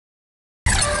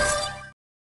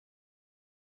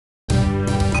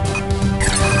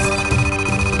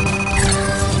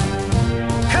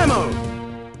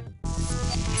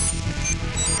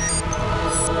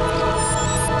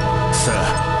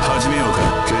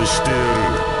してやる。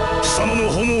貴様の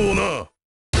炎をな。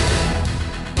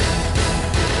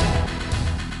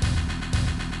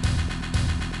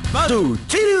バトル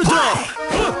ティルドロッ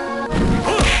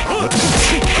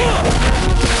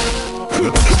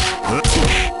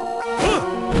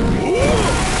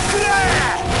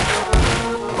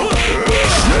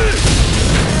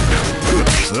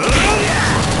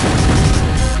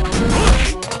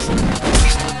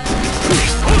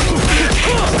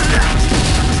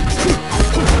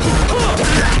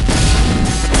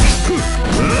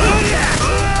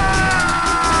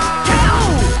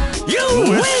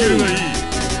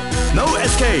No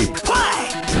escape!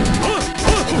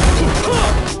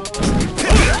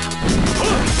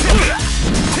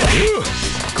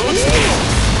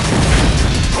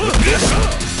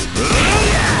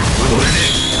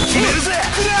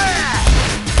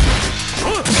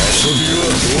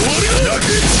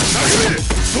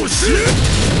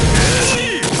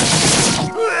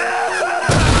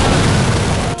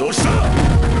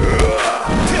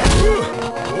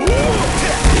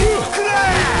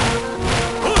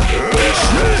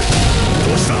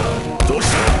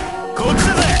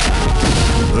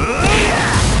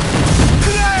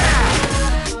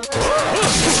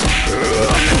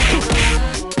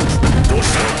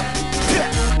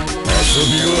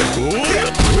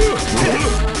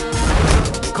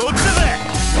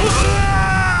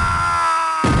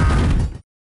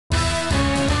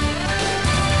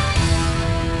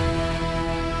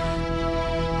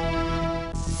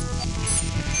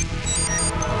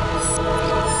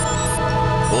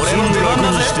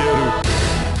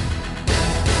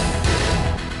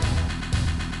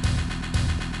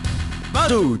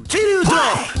 Battle Tilu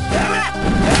Drop!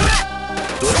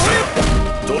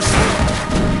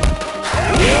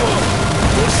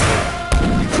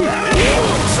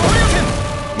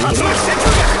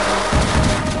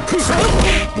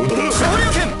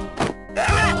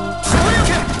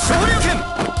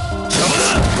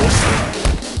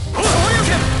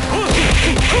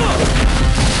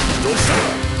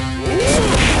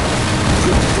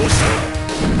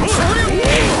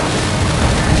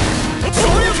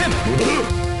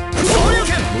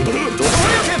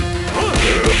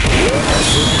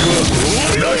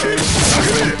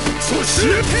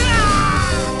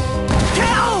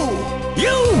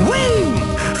 You win!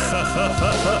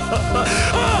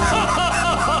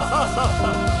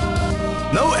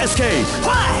 No escape!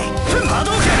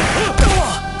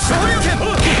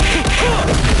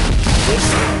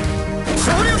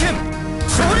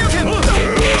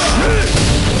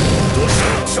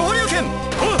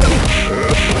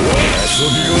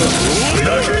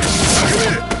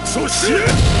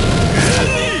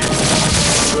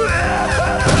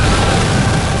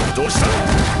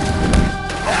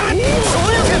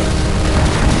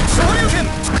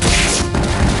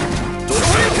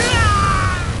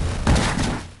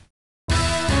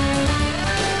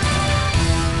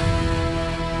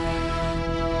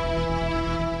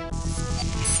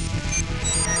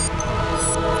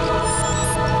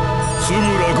すぐ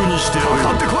楽にしてやる。か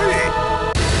かってこい。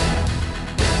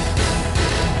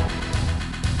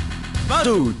バ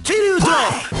トルティルドロッ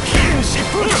プ。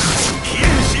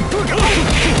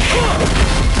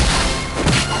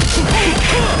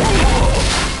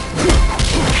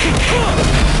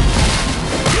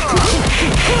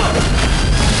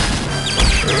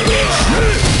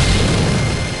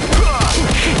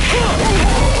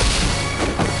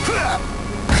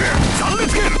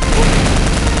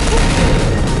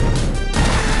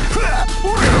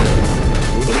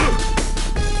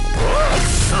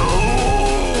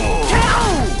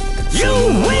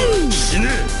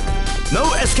No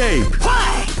escape!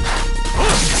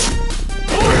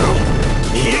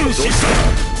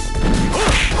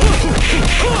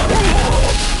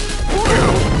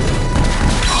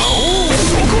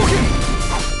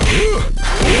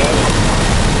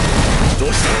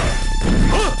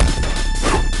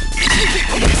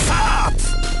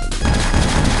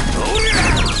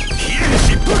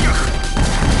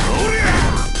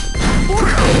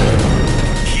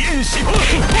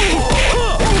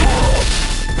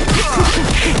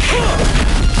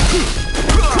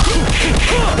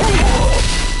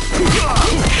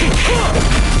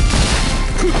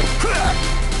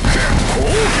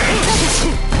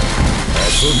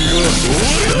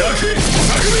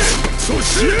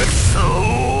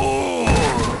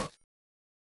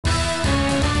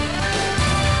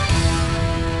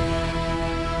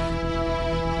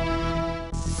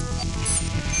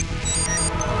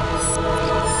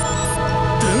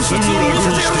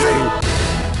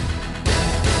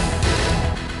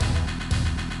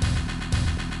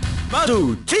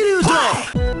 Battle Tilu Drop!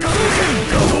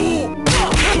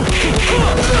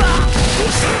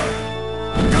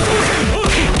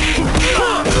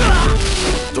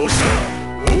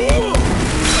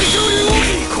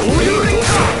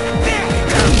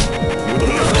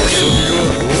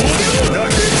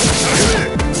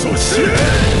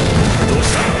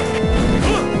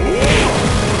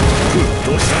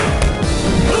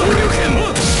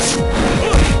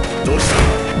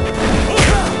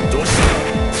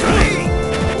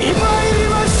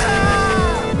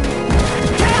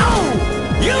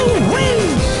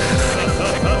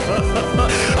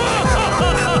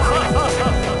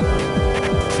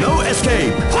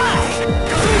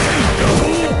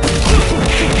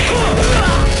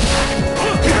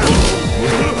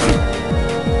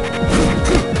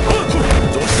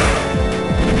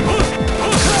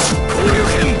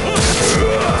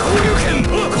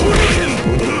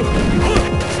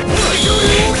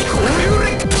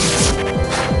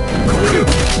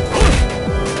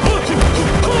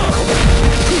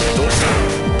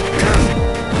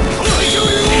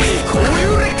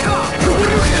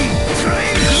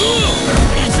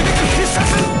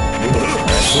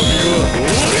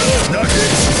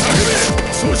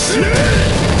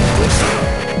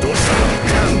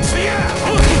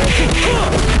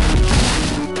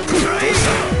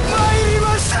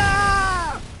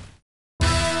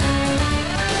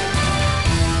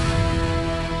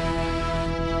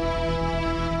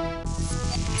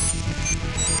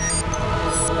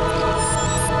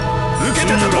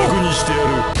 楽にしてやる。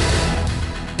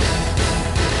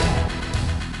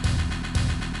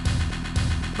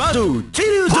バトルチリ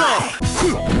ュードロップ。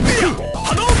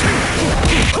波動拳。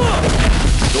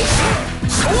どうした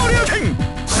総流拳。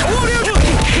総流拳。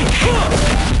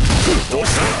どうし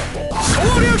た総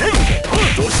流拳。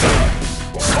どうした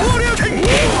総流拳。竜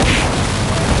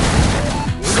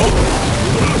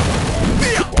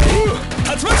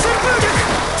巻旋風脚。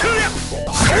トゥリャ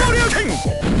総流拳。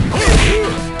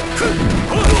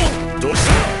どうした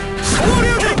総流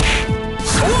拳。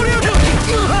総流拳。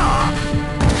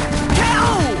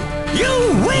You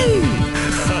win!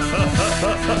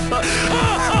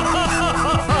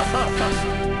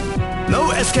 No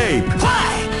escape!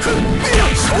 Fly!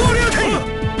 総流拳！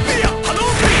波動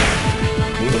拳！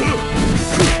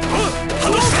波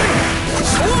動拳！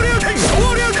総流拳！総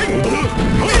流拳！竜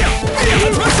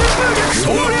巻旋風脚！総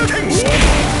流拳！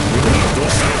どう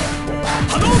した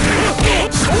波動拳！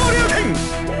総流拳！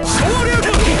総流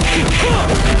拳！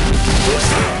どうし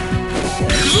た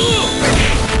行くぞ！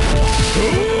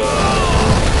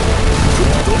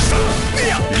どうした行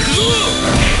くぞ！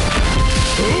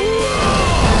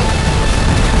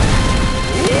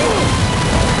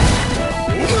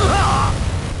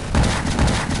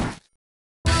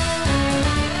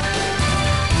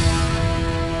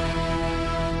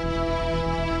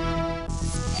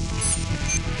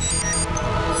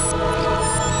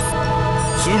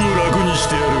すぐ楽にし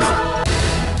てやる。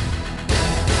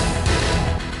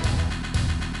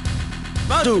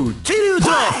バトルチリュード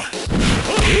ロッ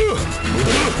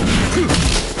プ。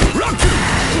ロック。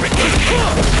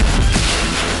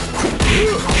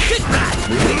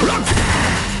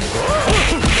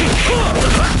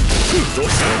どう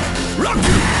したロック。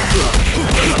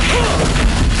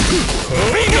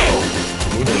ビンゴ。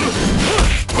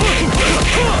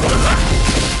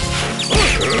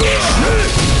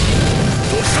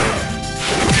どうした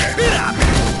ビラ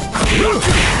ロック。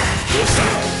どうした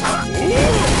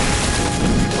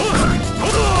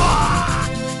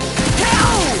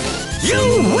You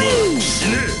win!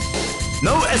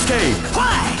 No escape!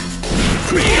 Fly!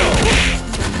 Ringo!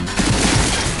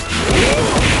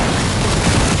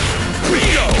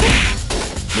 Ringo!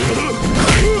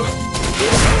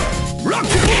 Rock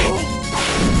you!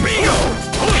 Ringo!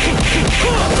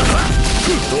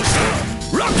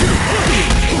 Rock you!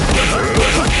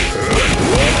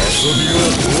 遊びは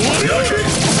終わりだけ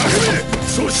叫べ。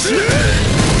そして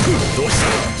どうした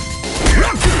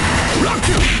Rock you! Rock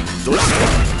you! どうした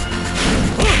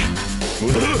Bingo!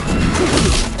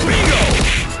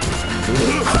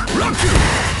 Rock you!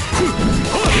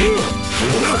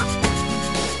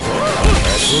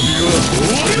 遊びは終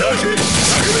わりだけ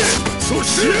叫べ。そし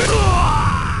て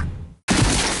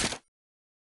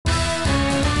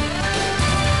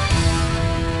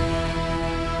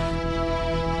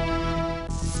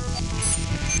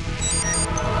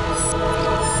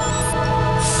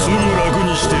すぐ楽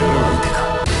にしてやる。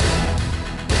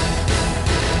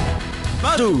バ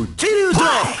トルチリュードロッ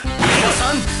プ。皆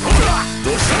さん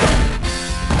どうした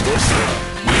どうした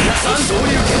皆さん総流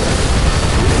拳。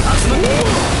集まり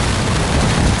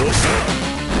どうした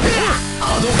波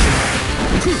動拳。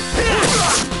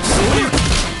総流拳。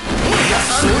皆さ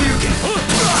ん総流拳。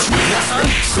皆さん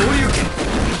総流拳。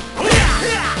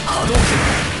波動拳。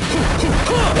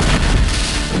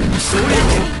総流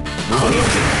拳。波動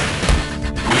拳。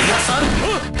皆さん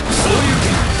総流拳。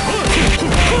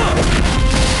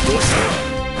どうした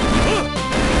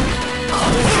波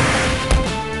動拳。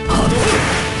波動拳。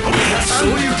皆さん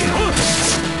総流拳。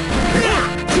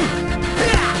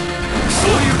総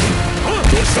流拳。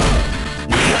どうした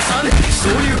皆さん総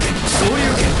流拳。総流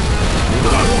拳。波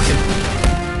動拳。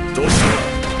どうした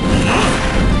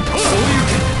総流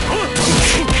拳。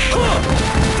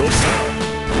どうした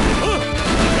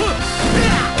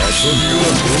遊びは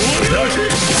終わりだけ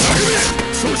叫べ。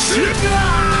そして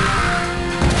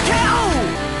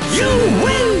You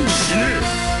win! 死ね。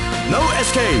 No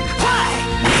escape! Fly!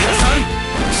 皆さん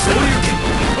総流拳。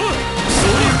総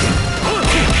流拳。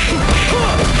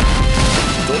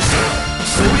どうした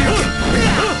総流拳。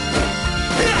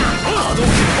波動拳。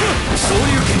総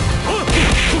流拳。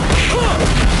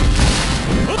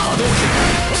波動拳。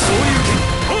総流拳。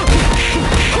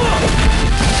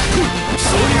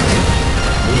総流拳。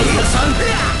皆さん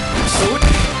総流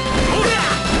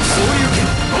拳。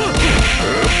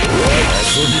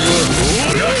遊びは終わ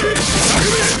りだけ叫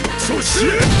べ。そして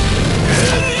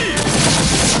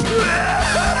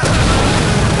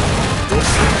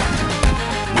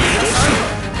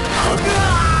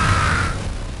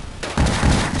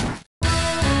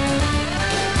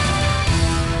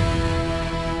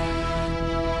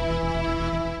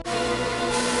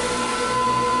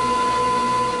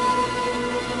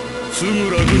す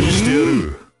ぐ楽にしてや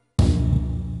る。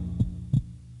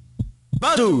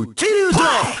バトルチルドロ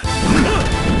ッ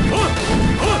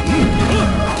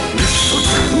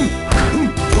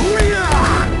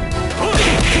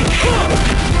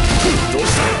どう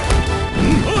した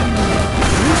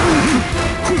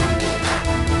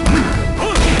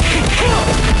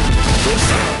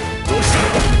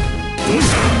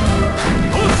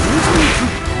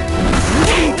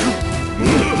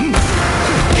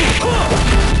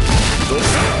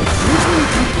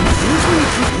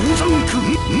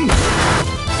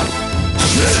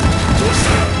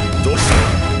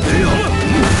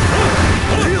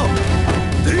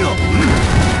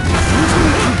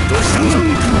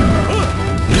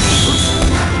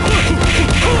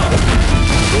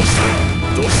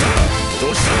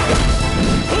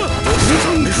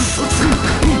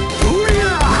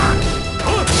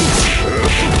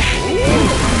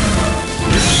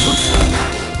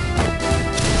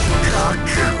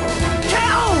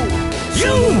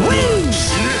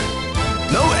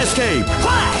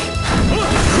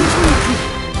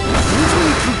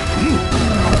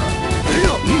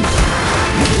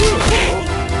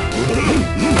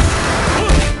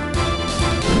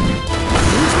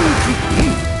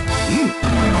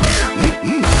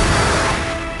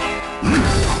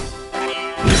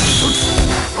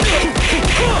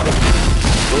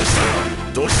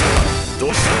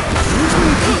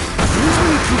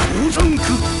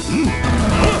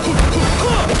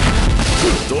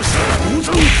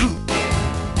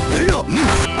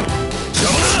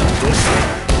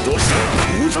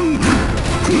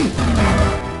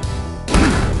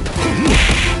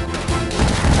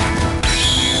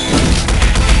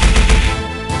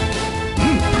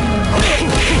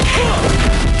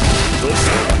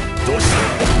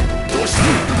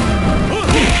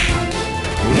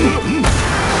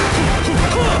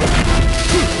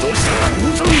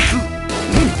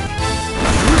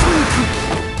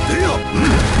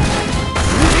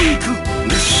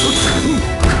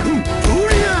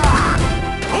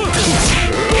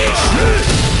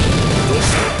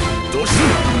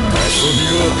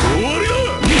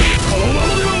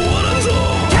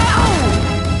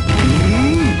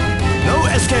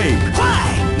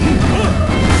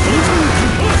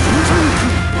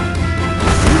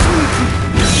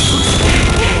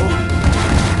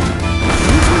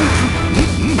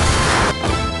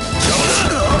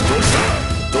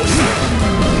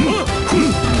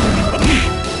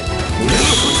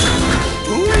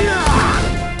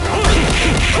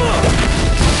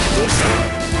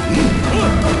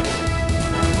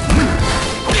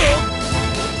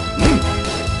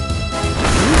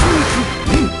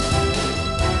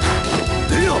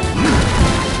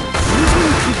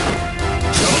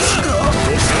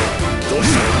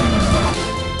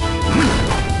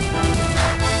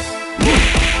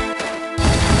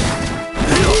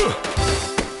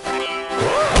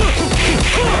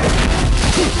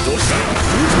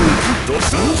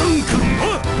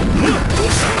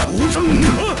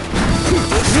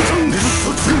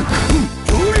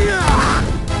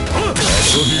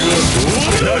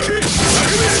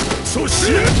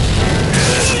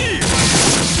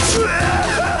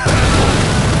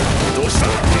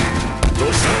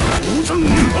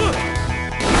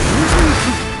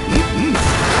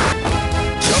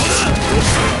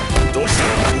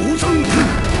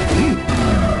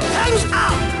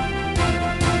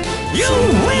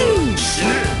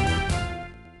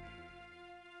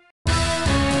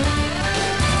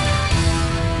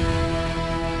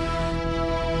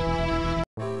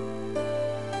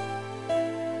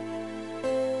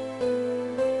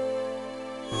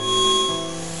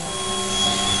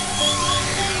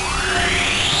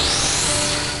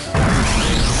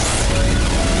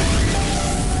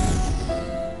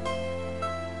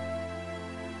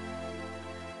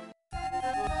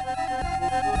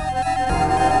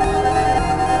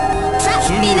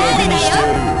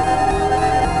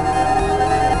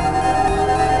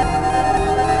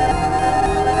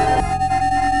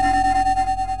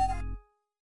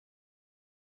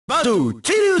バトル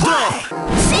チルドロ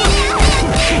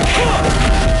ッ